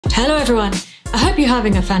Hello everyone, I hope you're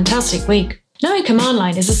having a fantastic week. Knowing command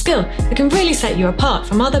line is a skill that can really set you apart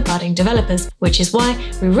from other budding developers, which is why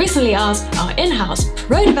we recently asked our in-house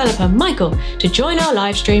pro developer Michael to join our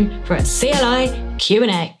live stream for a CLI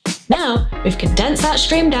Q&A. Now, we've condensed that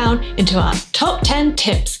stream down into our top 10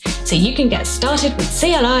 tips so you can get started with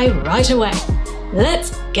CLI right away.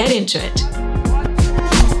 Let's get into it.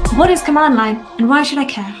 What is command line and why should I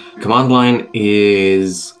care? Command line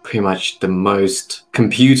is pretty much the most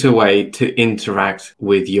computer way to interact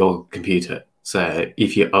with your computer. So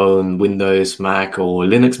if you own Windows, Mac or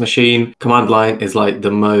Linux machine, command line is like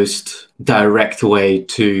the most direct way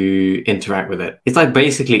to interact with it. It's like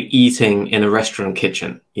basically eating in a restaurant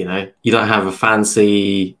kitchen, you know? You don't have a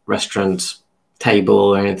fancy restaurant table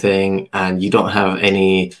or anything, and you don't have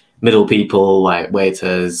any middle people like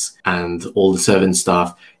waiters and all the servant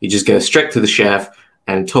staff. You just go straight to the chef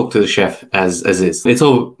and talk to the chef as is. It's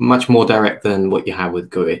all much more direct than what you have with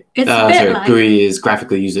GUI. It's a bit like... GUI is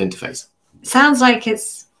graphical user interface. Sounds like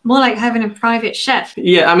it's more like having a private chef.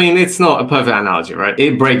 Yeah, I mean, it's not a perfect analogy, right?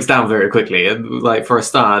 It breaks down very quickly. Like, for a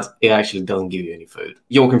start, it actually doesn't give you any food.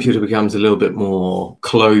 Your computer becomes a little bit more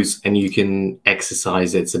close and you can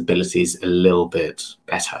exercise its abilities a little bit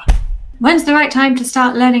better. When's the right time to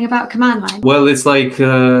start learning about command line? Well, it's like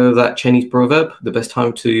that Chinese proverb. The best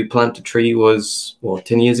time to plant a tree was, what,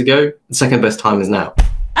 10 years ago? The second best time is now.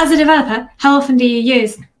 As a developer, how often do you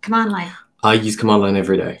use command line? I use command line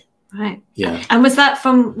every day. Right. Yeah. And was that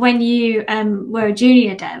from when you were a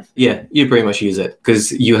junior dev? Yeah, you pretty much use it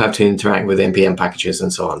because you have to interact with NPM packages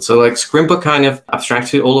and so on. So like Scrimper kind of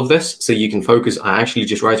abstracted all of this so you can focus on actually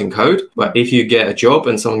just writing code. But if you get a job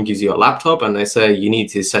and someone gives you a laptop and they say you need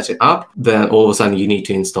to set it up, then all of a sudden you need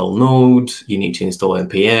to install Node, you need to install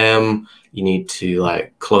NPM, you need to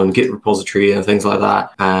like clone Git repository and things like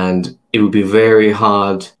that. And it would be very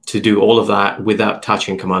hard to do all of that without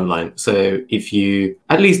touching command line. So if you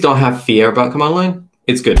at least don't have fear about command line,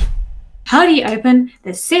 it's good. How do you open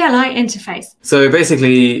the CLI interface? So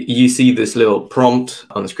basically you see this little prompt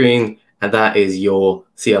on the screen and that is your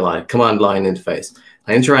CLI, command line interface.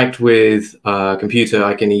 I interact with a computer.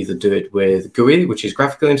 I can either do it with GUI, which is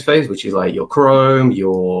graphical interface, which is like your Chrome,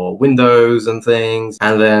 your Windows and things.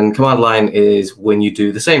 And then command line is when you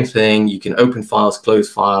do the same thing. You can open files,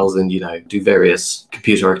 close files, and, you know, do various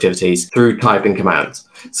computer activities through typing commands.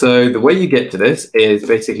 So the way you get to this is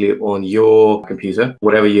basically on your computer,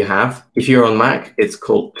 whatever you have. If you're on Mac, it's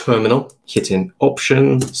called Terminal. Hit in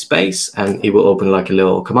Option space, and it will open like a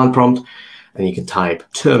little command prompt, and you can type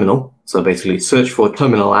Terminal. So basically search for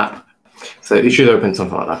terminal app. So it should open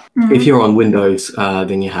something like that. Mm-hmm. If you're on Windows,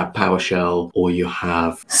 then you have PowerShell or you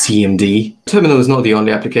have CMD. Terminal is not the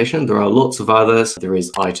only application. There are lots of others. There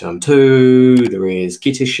is iTerm2, there is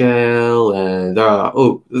KittyShell, and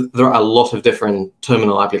there are a lot of different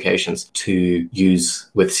terminal applications to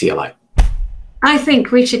use with CLI. I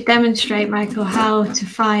think we should demonstrate, Michael, how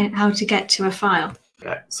to get to a file.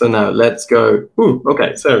 Okay, so now let's go.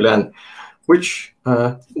 Okay, so then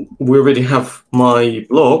we already have my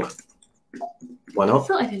blog. Why not? I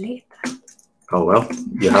thought I deleted that. Oh, well,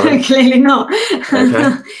 you haven't. Clearly not.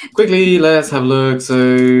 Okay. Quickly, let's have a look. So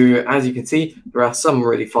as you can see, there are some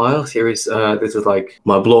ready files. Here is, this is like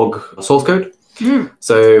my blog source code.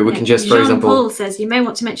 So we can just, for example. Jean-Paul says you may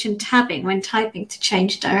want to mention tabbing when typing to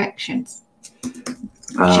change directions.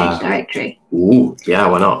 Change directory. Ooh, yeah,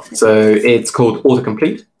 why not? So it's called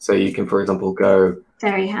autocomplete. So you can, for example, go.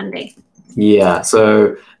 Very handy. Yeah,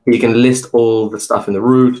 so you can list all the stuff in the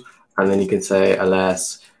root, and then you can say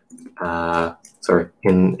ls,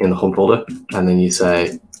 in the home folder, and then you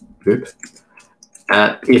say, whoop.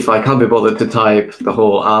 If I can't be bothered to type the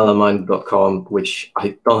whole alamine.com, which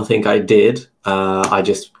I don't think I did, I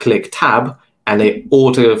just click tab, and it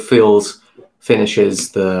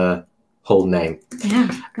finishes the whole name. Yeah,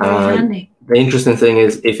 very handy. The interesting thing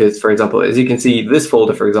is if it's, for example, as you can see, this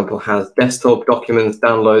folder, for example, has desktop, documents,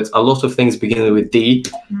 downloads, a lot of things beginning with D.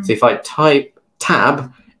 So if I type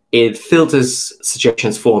tab, it filters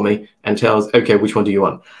suggestions for me and tells, okay, which one do you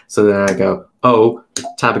want? So then I go, oh,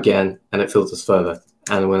 tab again, and it filters further.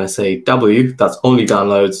 And when I say W, that's only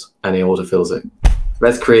downloads, and it autofills it.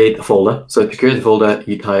 Let's create a folder. So to create a folder,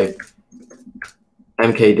 you type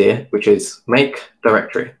mkdir, which is make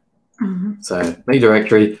directory. So make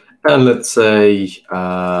directory. And let's say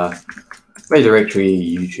my directory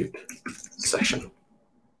YouTube session.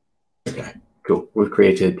 Okay, cool. We've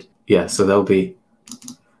created, yeah, so there'll be,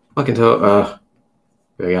 I can tell,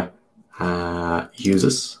 there we go,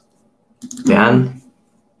 users, Dan,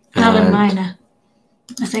 Alan Miner,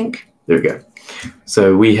 I think. There we go.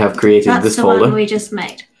 So we have created this folder. That's the one we just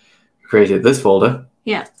made. Created this folder.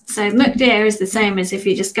 Yeah. So mkdir is the same as if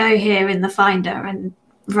you just go here in the Finder and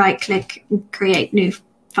right-click and create new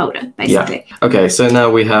folder, basically. Yeah. Okay, so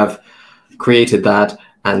now we have created that,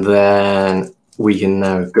 and then we can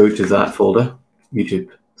now go to that folder, YouTube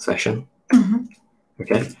session.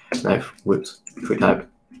 Okay, now, whoops, if we type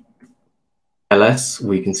ls,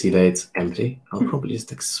 we can see that it's empty. I'll probably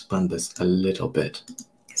just expand this a little bit.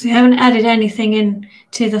 So we haven't added anything in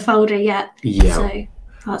to the folder yet. Yeah, so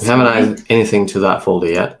we haven't added anything to that folder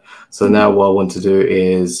yet. So now what I want to do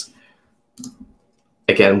is,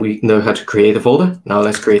 again, we know how to create a folder. Now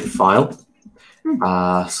let's create a file.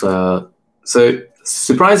 So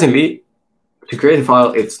surprisingly, to create a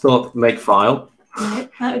file, it's not make file. No,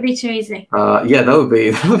 that would be too easy. Yeah, that would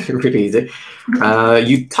be really easy.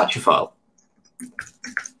 You touch a file.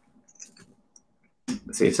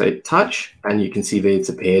 So you say touch, and you can see that it's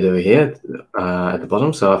appeared over here at the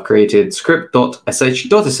bottom. So I've created script.sh.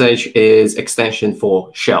 .sh is extension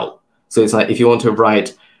for shell. So it's like if you want to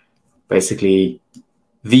write basically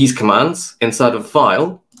these commands inside of a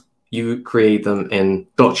file, you create them in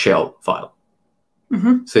 .shell file.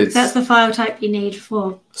 So that's the file type you need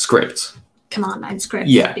for scripts. Command line script.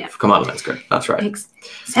 Yeah, for command line script. That's right. Makes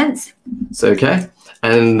sense. So okay,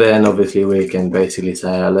 and then obviously we can basically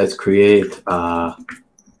say let's create a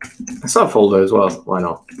subfolder as well. Why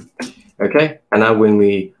not? Okay, and now when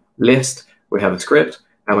we list, we have a script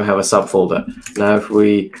and we have a subfolder. Now if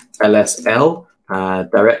we lsl,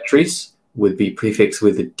 directories would be prefixed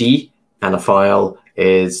with a D, and a file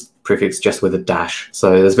is prefixed just with a dash.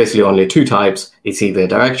 So there's basically only two types. It's either a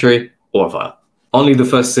directory or a file. Only the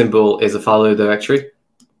first symbol is a file directory,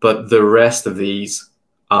 but the rest of these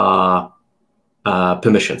are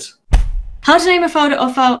permissions. How to name a folder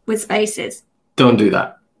or file with spaces? Don't do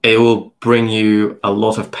that. It will bring you a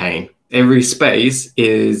lot of pain. Every space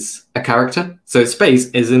is a character. So space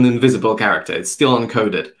is an invisible character. It's still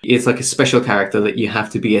uncoded. It's like a special character that you have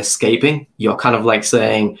to be escaping. You're kind of like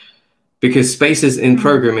saying, because spaces in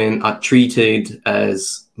programming are treated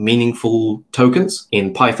as meaningful tokens.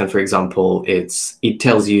 In Python, for example, it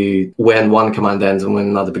tells you when one command ends and when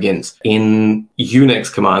another begins. In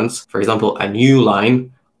Unix commands, for example, a new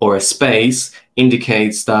line or a space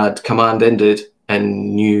indicates that command ended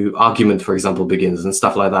and new argument, for example, begins and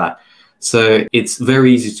stuff like that. So it's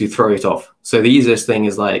very easy to throw it off. So the easiest thing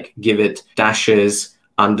is like give it dashes,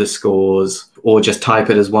 underscores, or just type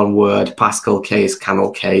it as one word, Pascal case,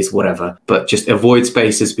 camel case, whatever. But just avoid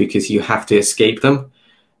spaces because you have to escape them.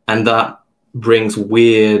 And that brings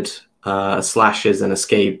weird slashes and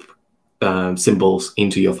escape symbols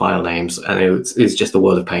into your file names. And it's just a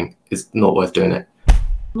world of pain. It's not worth doing it.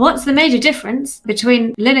 What's the major difference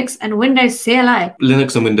between Linux and Windows CLI?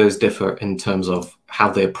 Linux and Windows differ in terms of how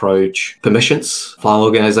they approach permissions, file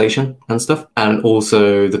organization and stuff, and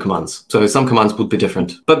also the commands. So some commands would be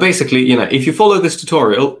different. But basically, you know, if you follow this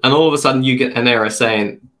tutorial and all of a sudden you get an error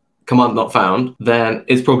saying command not found, then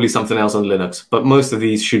it's probably something else on Linux. But most of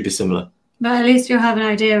these should be similar. But at least you'll have an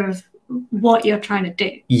idea of what you're trying to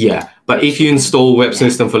do. Yeah, but if you install Web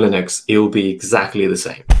System for Linux, it will be exactly the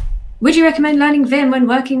same. Would you recommend learning Vim when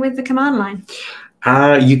working with the command line?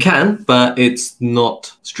 You can, but it's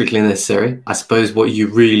not strictly necessary. I suppose what you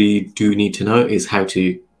really do need to know is how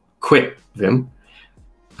to quit Vim.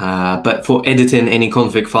 But for editing any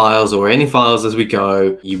config files or any files as we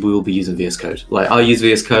go, you will be using VS Code. Like I use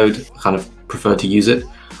VS Code, kind of prefer to use it.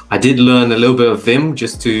 I did learn a little bit of Vim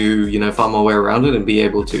just to, you know, find my way around it and be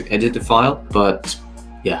able to edit the file. But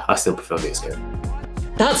yeah, I still prefer VS Code.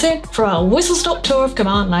 That's it for our whistle-stop tour of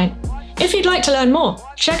command line. If you'd like to learn more,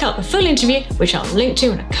 check out the full interview, which I'll link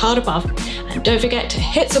to in a card above. And don't forget to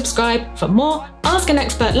hit subscribe for more Ask an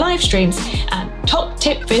Expert live streams and top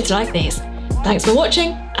tip vids like these. Thanks for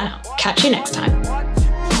watching, and I'll catch you next time.